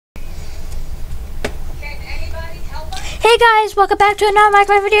Hey guys, welcome back to another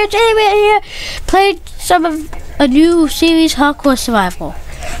Minecraft video. Today we're here playing some of a new series, Hardcore Survival.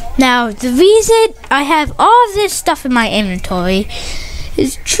 Now, the reason I have all of this stuff in my inventory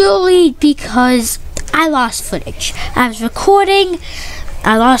is truly because I lost footage. I was recording,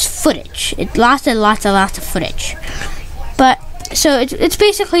 I lost footage. It lost lots of footage. But so it's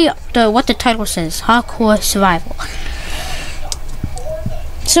basically what the title says, Hardcore Survival.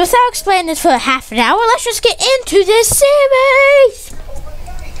 So without explaining this for half an hour, let's just get into this series!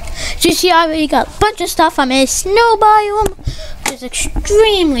 So you see, I already got a bunch of stuff. I'm in a snow biome, which is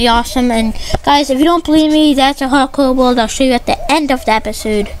extremely awesome. And guys, if you don't believe me, that's a hardcore world. I'll show you at the end of the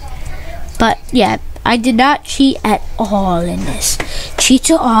episode. But yeah, I did not cheat at all in this.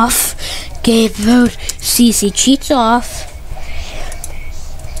 Cheats are off. Gabriel CC cheats off.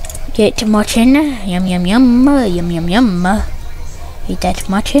 Get to mutton. Yum yum yum. Yum yum yum. Eat that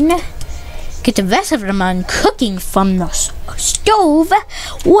mutton. Get the rest of them on cooking from the stove,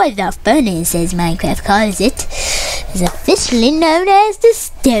 or the furnace as Minecraft calls it, is officially known as the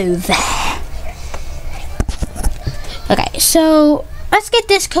stove. Okay, so let's get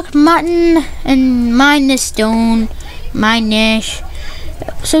this cooked mutton and mine this stone, mine this.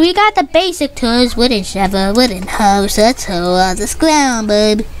 So we got the basic tools: wooden shovel, wooden hoe, so let's hoe all this ground,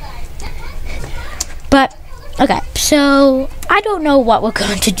 bub. But okay, so I don't know what we're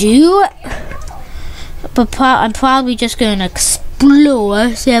going to do, but I'm probably just going to explore,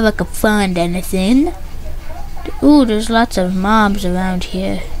 see if I can find anything. Ooh, there's lots of mobs around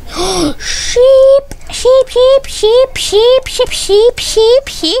here. Sheep, sheep, sheep, sheep, sheep, sheep, sheep, sheep,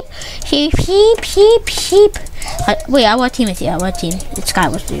 sheep, sheep, sheep, sheep, sheep. Wait, I want team with you. I want team. It's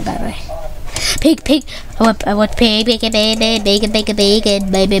Scott with you, by the way. Pig, pig. I want pig, bacon, bacon, bacon, bacon,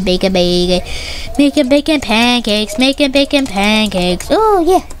 bacon, bacon, bacon, bacon. Making bacon pancakes, making bacon pancakes. Oh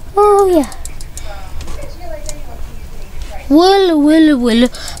yeah, oh yeah. Wool, wool, wool,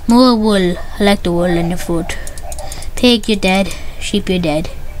 more wool. I like the wool in the food. Pig, you're dead. Sheep, you're dead.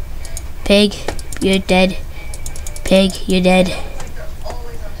 Pig, you're dead. Pig, you're dead.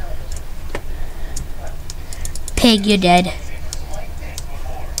 Pig, you're dead.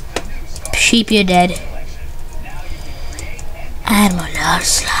 Sheep, you're dead. Animal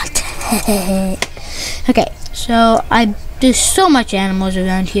slot. Okay, so there's so much animals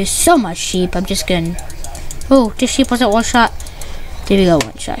around here, so much sheep. I'm just gonna. Oh, this sheep was at one shot. There we go,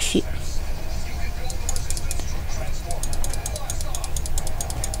 one shot sheep.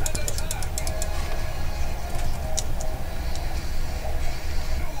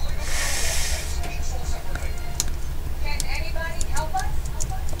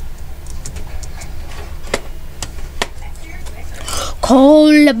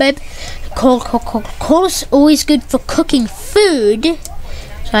 Coal, babe. Coal is always good for cooking food.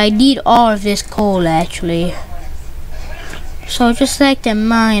 So I need all of this coal actually. So I just like to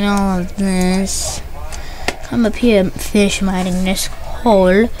mine all of this. I'm up here fish mining this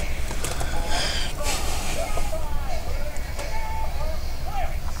coal.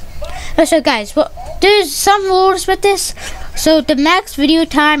 So guys, well, there's some rules with this. So the max video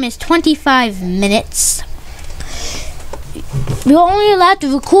time is 25 minutes. You're only allowed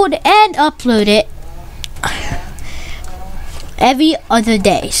to record and upload it every other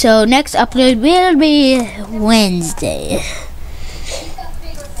day. So next upload will be Wednesday.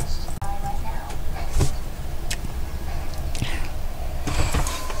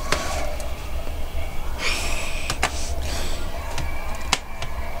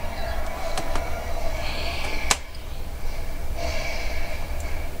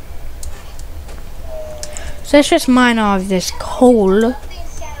 So let's just mine all of this coal.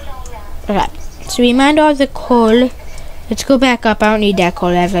 Okay, so we mined all of the coal. Let's go back up. I don't need that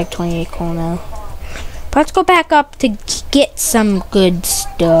coal. I have like 28 coal now. But let's go back up to get some good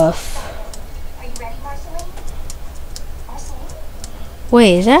stuff.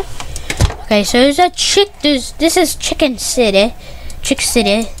 Wait, is that? Okay, so there's a this is Chicken City. Chick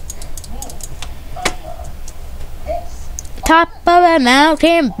City. Top of a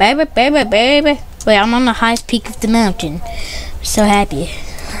mountain, baby, baby, baby. Wait, I'm on the highest peak of the mountain. I'm so happy.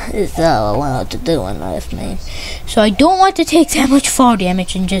 This is all I wanted to do in life, man. So I don't want to take that much fall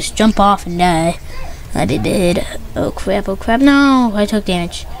damage and just jump off and die. I did. Oh crap, oh crap. No, I took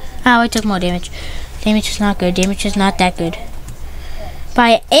damage. Oh, I took more damage. Damage is not good. Damage is not that good. But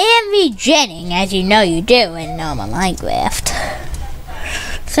I am regenning, as you know you do in normal Minecraft.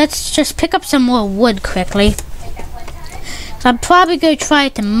 So let's just pick up some more wood quickly. So I'm probably going to try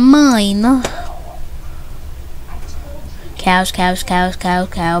to mine. Cows, cows, cows, cow,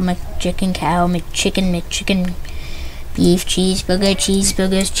 cow, McChicken, cow, McChicken, beef, cheeseburger,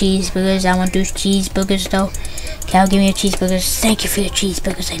 cheeseburgers. I want those cheeseburgers though. Cal, give me your cheeseburgers. Thank you for your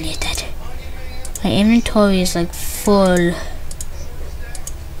cheeseburgers. I need that. My inventory is like full.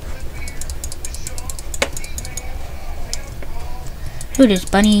 Ooh, there's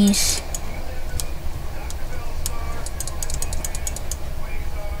bunnies.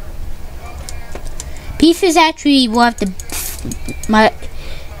 Beef is actually one of the my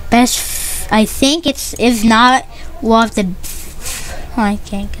best. I think it's, if not one of the. Oh, I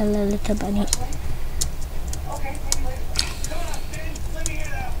can't get a little bunny.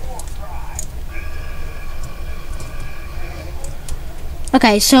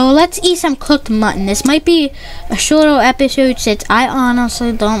 Okay, so let's eat some cooked mutton. This might be a shorter episode since I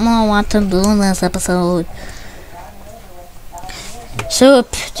honestly don't know what to do in this episode. So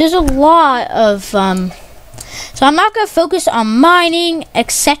there's a lot of so I'm not gonna focus on mining,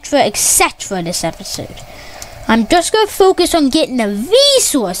 etc., this episode. I'm just gonna focus on getting the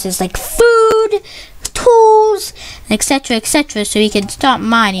resources like food, tools, etc., so we can start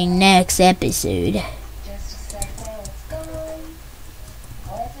mining next episode.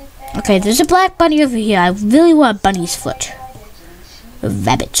 Okay, there's a black bunny over here. I really want a bunny's foot. A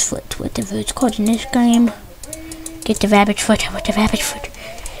rabbit's foot, whatever it's called in this game. Get the rabbit's foot. I want the rabbit's foot.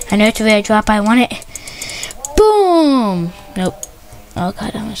 I know it's a rare drop. I want it. Boom! Nope. Oh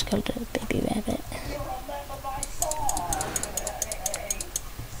god, I almost killed the baby rabbit.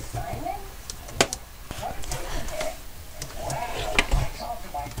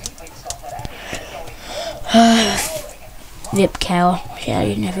 Rip cow, shall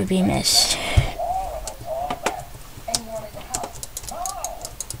you never be missed.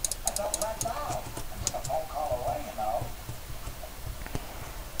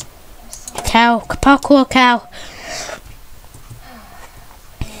 Cow, parkour cow.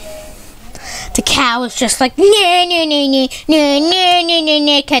 The cow is just like, no,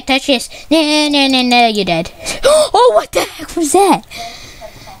 can't touch this. No, you're dead. Oh, what the heck was that?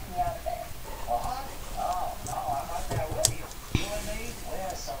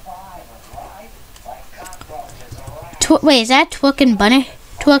 Wait, is that twerking bunny?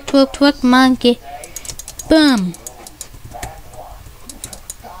 Twerk, twerk, twerk, monkey. Boom.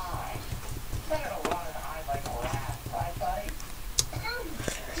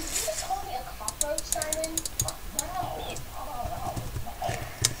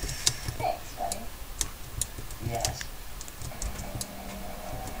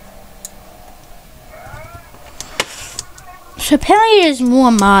 So apparently there's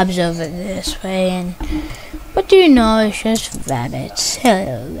more mobs over this way, and what do you know, it's just rabbits.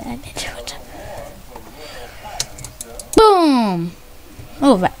 Hello, rabbit. What's up? Boom!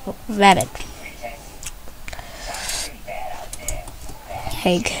 Oh, rabbit.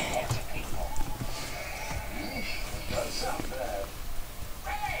 Egg.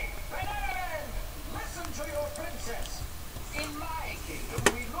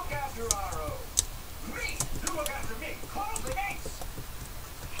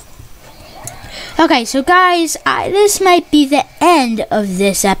 Okay, so guys, this might be the end of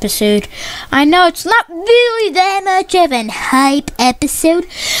this episode. I know it's not really that much of an hype episode,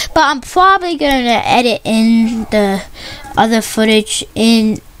 but I'm probably going to edit in the other footage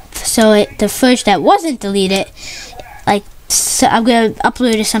in, so the footage that wasn't deleted, like, so I'm going to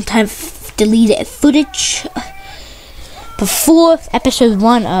upload it sometime deleted footage before episode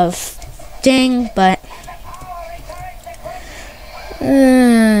 1 of thing, but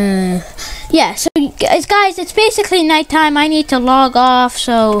yeah, so guys, it's basically nighttime. I need to log off,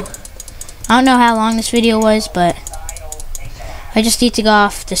 so I don't know how long this video was, but I just need to go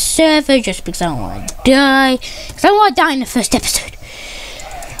off the server just because I don't want to die. Because I don't want to die in the first episode.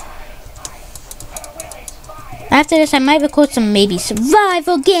 After this, I might record some maybe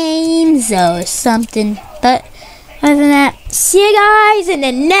survival games or something, but other than that, see you guys in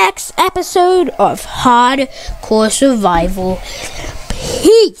the next episode of Hardcore Survival.